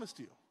really promised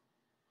you.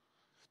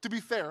 To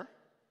be fair,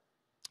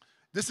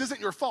 this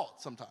isn't your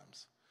fault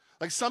sometimes.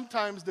 Like,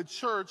 sometimes the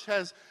church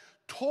has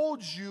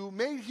told you,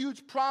 made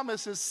huge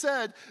promises,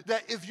 said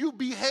that if you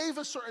behave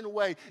a certain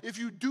way, if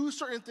you do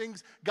certain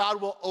things,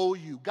 God will owe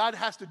you. God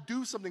has to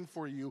do something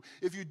for you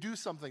if you do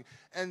something.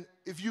 And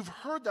if you've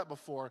heard that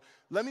before,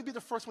 let me be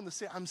the first one to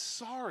say, I'm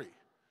sorry.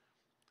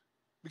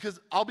 Because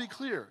I'll be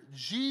clear,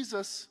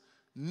 Jesus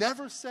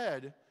never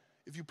said,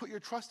 if you put your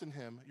trust in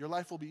him, your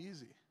life will be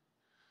easy.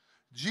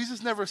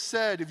 Jesus never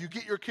said, if you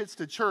get your kids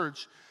to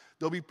church,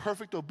 they'll be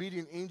perfect,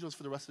 obedient angels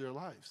for the rest of their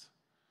lives.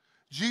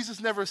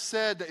 Jesus never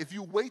said that if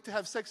you wait to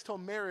have sex till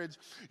marriage,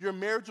 your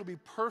marriage will be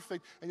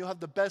perfect and you'll have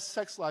the best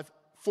sex life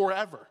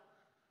forever.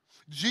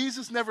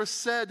 Jesus never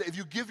said that if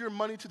you give your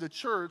money to the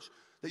church,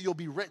 that you'll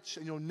be rich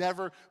and you'll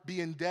never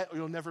be in debt or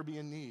you'll never be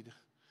in need.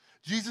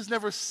 Jesus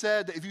never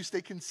said that if you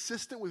stay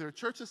consistent with your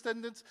church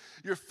attendance,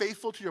 you're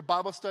faithful to your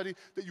Bible study,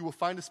 that you will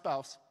find a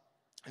spouse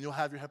and you'll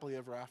have your happily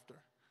ever after.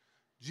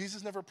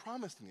 Jesus never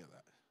promised any of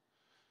that.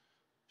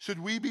 Should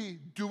we be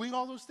doing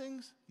all those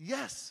things?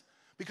 Yes,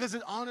 because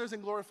it honors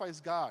and glorifies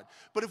God.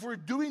 But if we're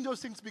doing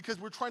those things because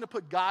we're trying to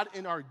put God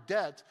in our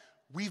debt,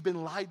 we've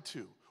been lied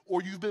to,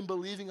 or you've been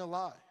believing a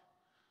lie.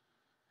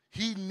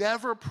 He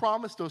never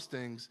promised those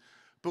things,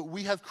 but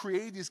we have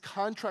created these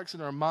contracts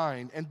in our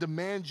mind and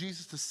demand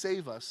Jesus to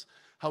save us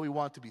how we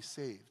want to be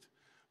saved.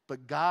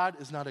 But God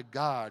is not a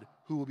God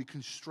who will be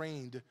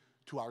constrained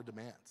to our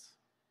demands.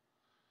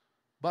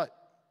 But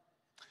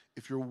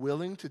if you're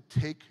willing to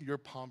take your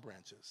palm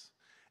branches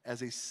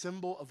as a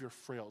symbol of your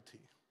frailty,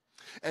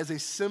 as a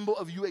symbol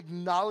of you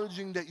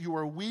acknowledging that you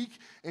are weak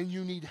and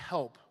you need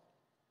help,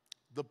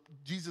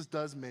 Jesus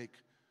does make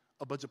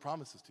a bunch of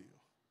promises to you.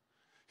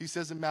 He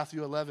says in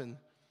Matthew 11,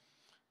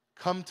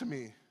 come to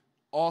me,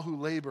 all who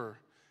labor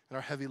and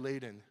are heavy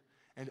laden,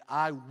 and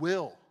I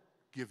will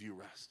give you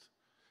rest.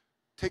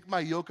 Take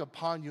my yoke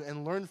upon you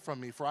and learn from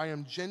me, for I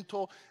am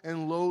gentle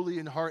and lowly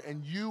in heart,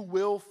 and you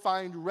will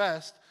find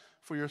rest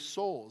for your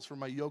souls, for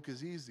my yoke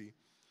is easy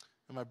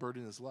and my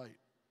burden is light.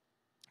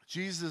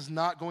 Jesus is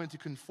not going to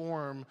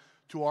conform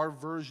to our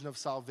version of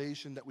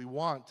salvation that we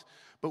want,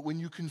 but when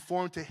you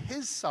conform to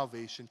his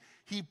salvation,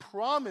 he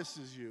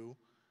promises you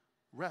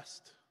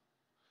rest.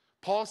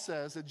 Paul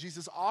says that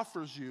Jesus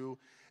offers you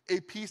a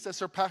peace that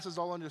surpasses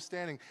all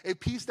understanding, a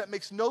peace that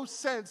makes no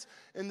sense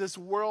in this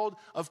world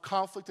of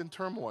conflict and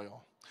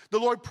turmoil. The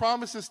Lord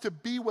promises to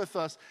be with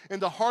us in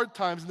the hard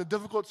times and the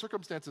difficult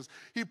circumstances.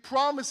 He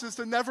promises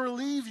to never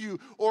leave you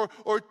or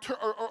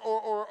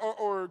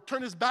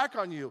turn his back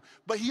on you.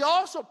 But he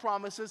also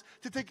promises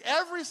to take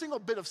every single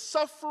bit of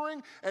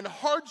suffering and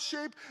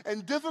hardship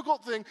and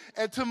difficult thing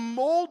and to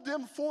mold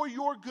them for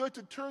your good,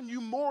 to turn you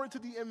more into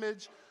the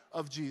image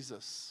of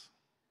Jesus.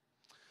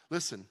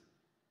 Listen.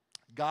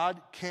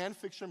 God can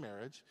fix your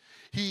marriage,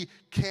 he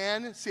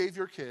can save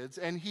your kids,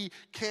 and he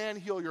can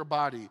heal your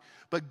body.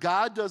 But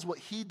God does what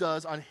he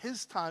does on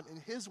his time, in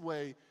his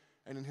way,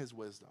 and in his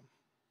wisdom.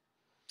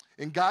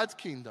 In God's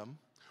kingdom,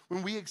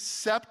 when we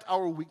accept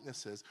our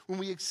weaknesses, when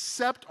we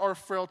accept our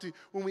frailty,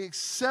 when we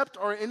accept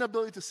our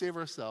inability to save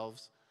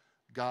ourselves,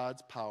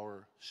 God's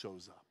power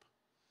shows up.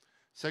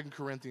 2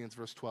 Corinthians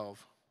verse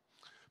 12,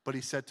 but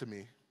he said to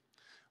me,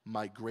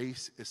 my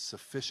grace is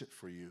sufficient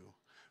for you,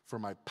 for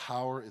my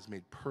power is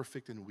made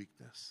perfect in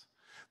weakness.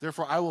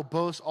 Therefore, I will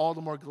boast all the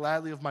more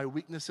gladly of my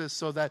weaknesses,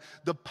 so that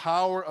the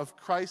power of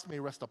Christ may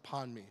rest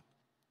upon me.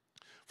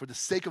 For the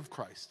sake of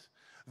Christ,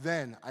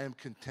 then I am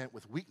content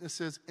with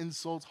weaknesses,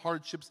 insults,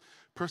 hardships,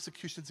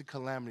 persecutions, and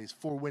calamities.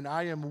 For when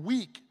I am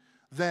weak,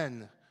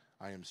 then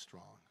I am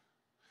strong.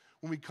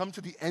 When we come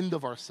to the end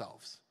of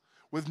ourselves,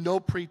 with no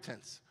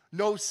pretense,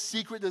 no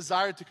secret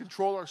desire to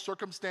control our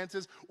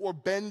circumstances or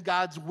bend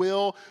God's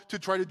will to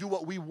try to do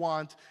what we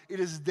want, it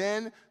is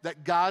then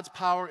that God's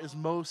power is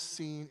most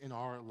seen in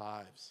our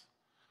lives.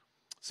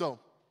 So,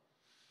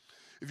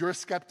 if you're a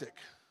skeptic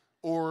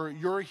or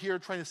you're here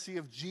trying to see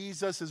if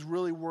Jesus is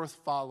really worth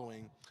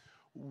following,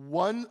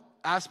 one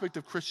aspect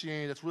of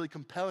Christianity that's really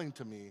compelling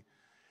to me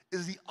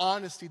is the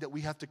honesty that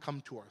we have to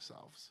come to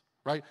ourselves.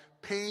 Right?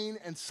 Pain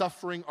and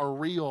suffering are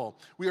real.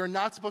 We are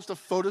not supposed to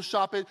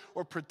Photoshop it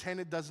or pretend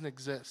it doesn't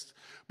exist.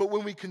 But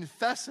when we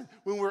confess it,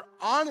 when we're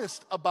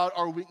honest about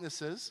our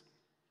weaknesses,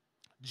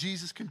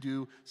 Jesus can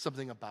do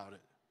something about it.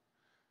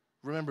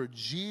 Remember,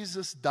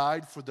 Jesus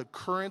died for the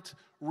current,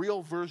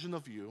 real version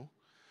of you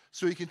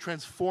so he can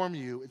transform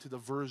you into the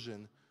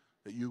version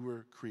that you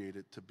were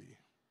created to be.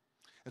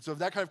 And so if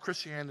that kind of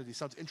Christianity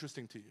sounds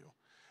interesting to you,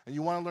 and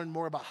you want to learn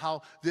more about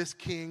how this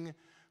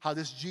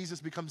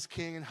Jesus becomes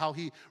king and how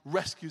he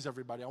rescues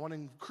everybody, I want to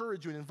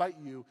encourage you and invite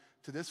you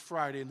to this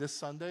Friday and this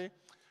Sunday,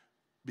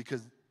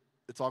 because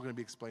it's all going to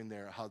be explained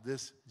there, how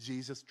this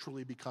Jesus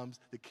truly becomes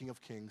the King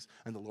of Kings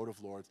and the Lord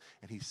of Lords,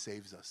 and he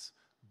saves us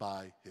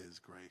by his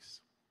grace.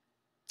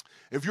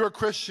 If you're a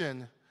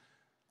Christian,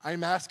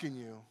 I'm asking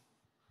you,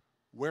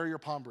 where are your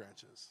palm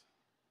branches?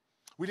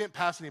 We didn't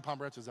pass any palm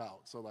branches out,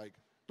 so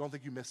don't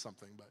think you missed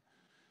something, but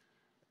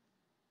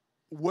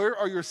where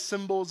are your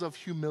symbols of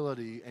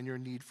humility and your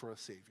need for a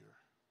Savior?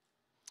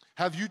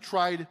 Have you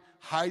tried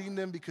hiding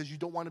them because you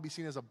don't want to be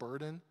seen as a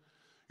burden?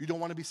 You don't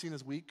want to be seen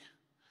as weak?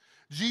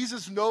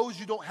 Jesus knows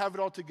you don't have it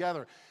all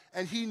together.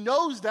 And he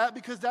knows that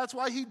because that's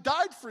why he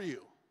died for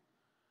you.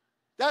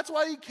 That's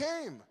why he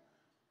came.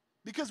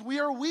 Because we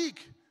are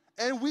weak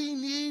and we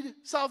need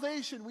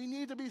salvation. We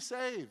need to be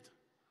saved.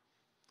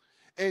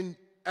 And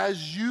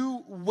as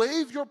you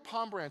wave your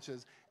palm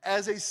branches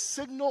as a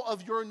signal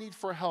of your need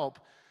for help,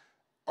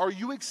 are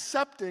you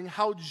accepting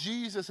how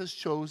Jesus has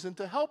chosen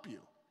to help you?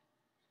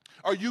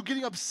 Are you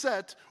getting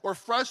upset or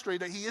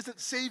frustrated that he isn't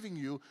saving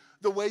you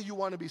the way you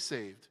want to be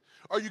saved?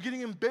 Are you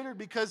getting embittered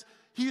because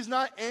he's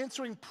not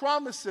answering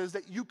promises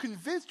that you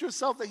convinced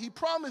yourself that he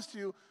promised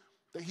you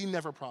that he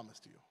never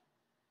promised you?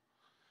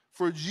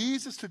 For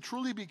Jesus to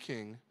truly be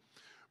king,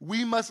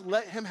 we must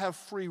let him have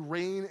free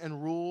reign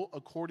and rule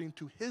according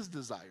to his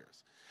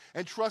desires,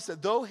 and trust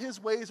that though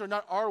his ways are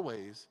not our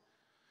ways,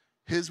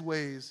 his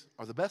ways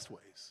are the best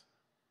ways.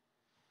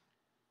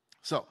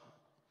 So,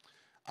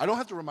 I don't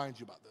have to remind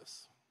you about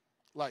this.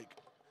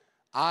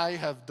 I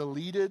have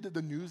deleted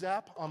the news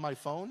app on my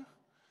phone.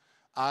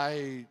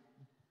 I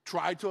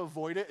tried to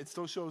avoid it. It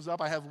still shows up.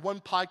 I have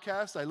one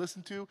podcast I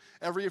listen to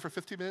every year for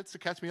 15 minutes to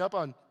catch me up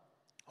on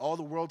all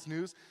the world's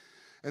news.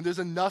 And there's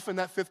enough in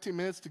that 15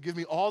 minutes to give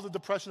me all the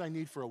depression I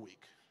need for a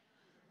week.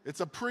 It's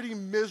a pretty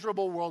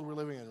miserable world we're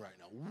living in right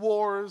now.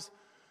 Wars,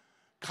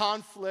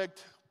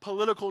 conflict,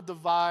 political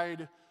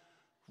divide,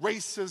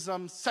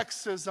 racism,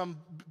 sexism,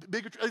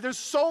 bigotry. There's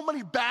so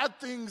many bad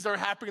things that are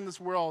happening in this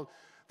world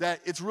that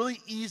it's really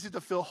easy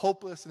to feel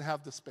hopeless and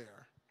have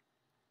despair.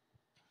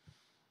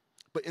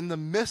 But in the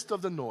midst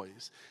of the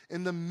noise,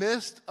 in the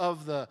midst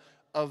of the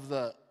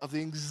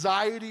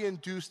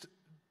anxiety-induced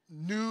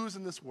news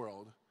in this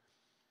world,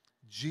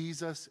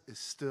 Jesus is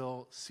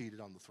still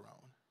seated on the throne.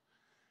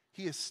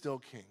 He is still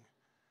king,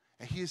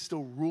 and he is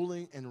still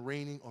ruling and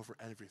reigning over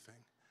everything.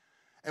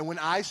 And when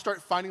I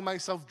start finding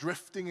myself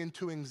drifting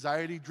into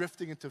anxiety,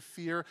 drifting into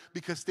fear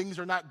because things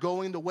are not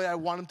going the way I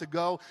want them to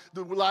go,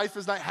 the life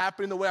is not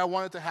happening the way I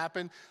want it to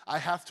happen, I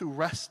have to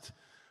rest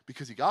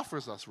because he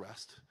offers us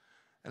rest.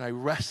 And I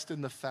rest in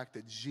the fact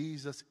that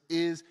Jesus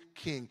is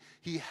king.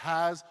 He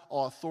has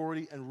all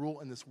authority and rule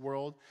in this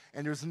world,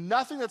 and there's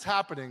nothing that's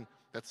happening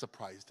that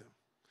surprised him.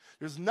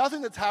 There's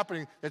nothing that's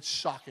happening that's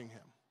shocking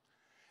him.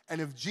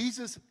 And if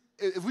Jesus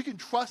if we can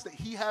trust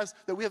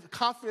that we have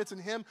confidence in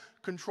him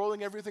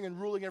controlling everything and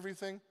ruling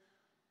everything,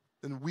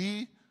 then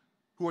we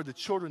who are the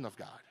children of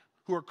God,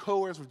 who are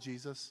co-heirs with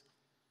Jesus,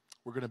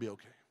 we're going to be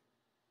okay.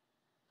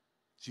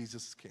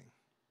 Jesus is King.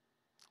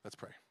 Let's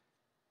pray.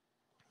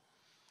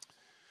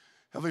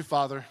 Heavenly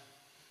Father,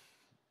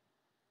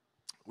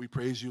 we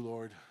praise you,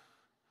 Lord,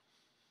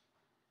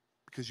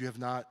 because you have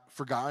not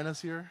forgotten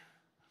us here,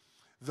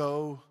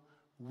 though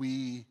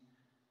we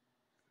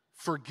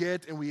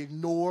forget and we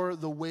ignore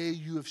the way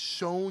you have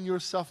shown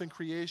yourself in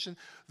creation,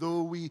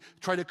 though we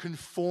try to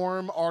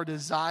conform our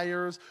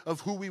desires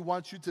of who we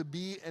want you to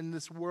be in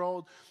this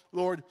world.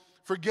 Lord,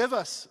 forgive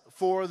us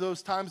for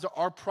those times that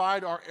our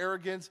pride, our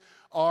arrogance,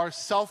 our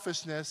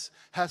selfishness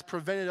has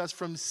prevented us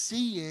from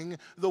seeing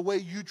the way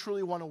you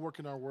truly want to work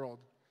in our world.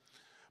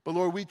 But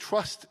Lord, we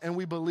trust and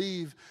we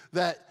believe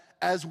that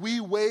as we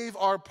wave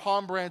our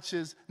palm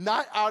branches,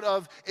 not out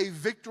of a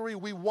victory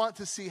we want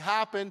to see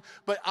happen,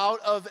 but out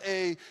of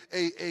a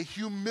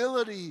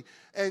humility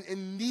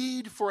and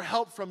need for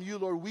help from you,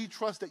 Lord, we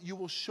trust that you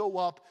will show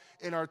up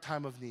in our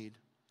time of need.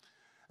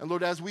 And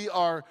Lord, as we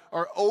are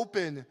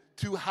open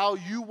to how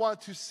you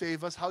want to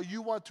save us, how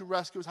you want to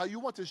rescue us, how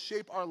you want to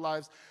shape our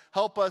lives,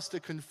 help us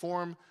to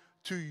conform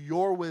to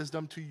your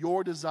wisdom, to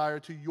your desire,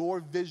 to your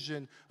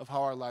vision of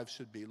how our lives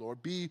should be.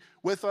 Lord, be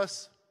with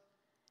us.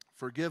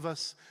 Forgive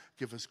us,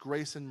 give us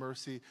grace and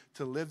mercy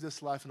to live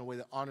this life in a way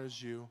that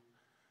honors you.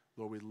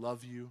 Lord, we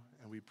love you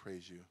and we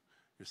praise you.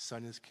 Your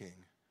Son is King.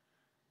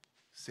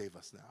 Save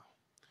us now.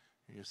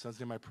 In your Son's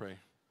name I pray.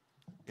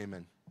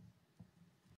 Amen.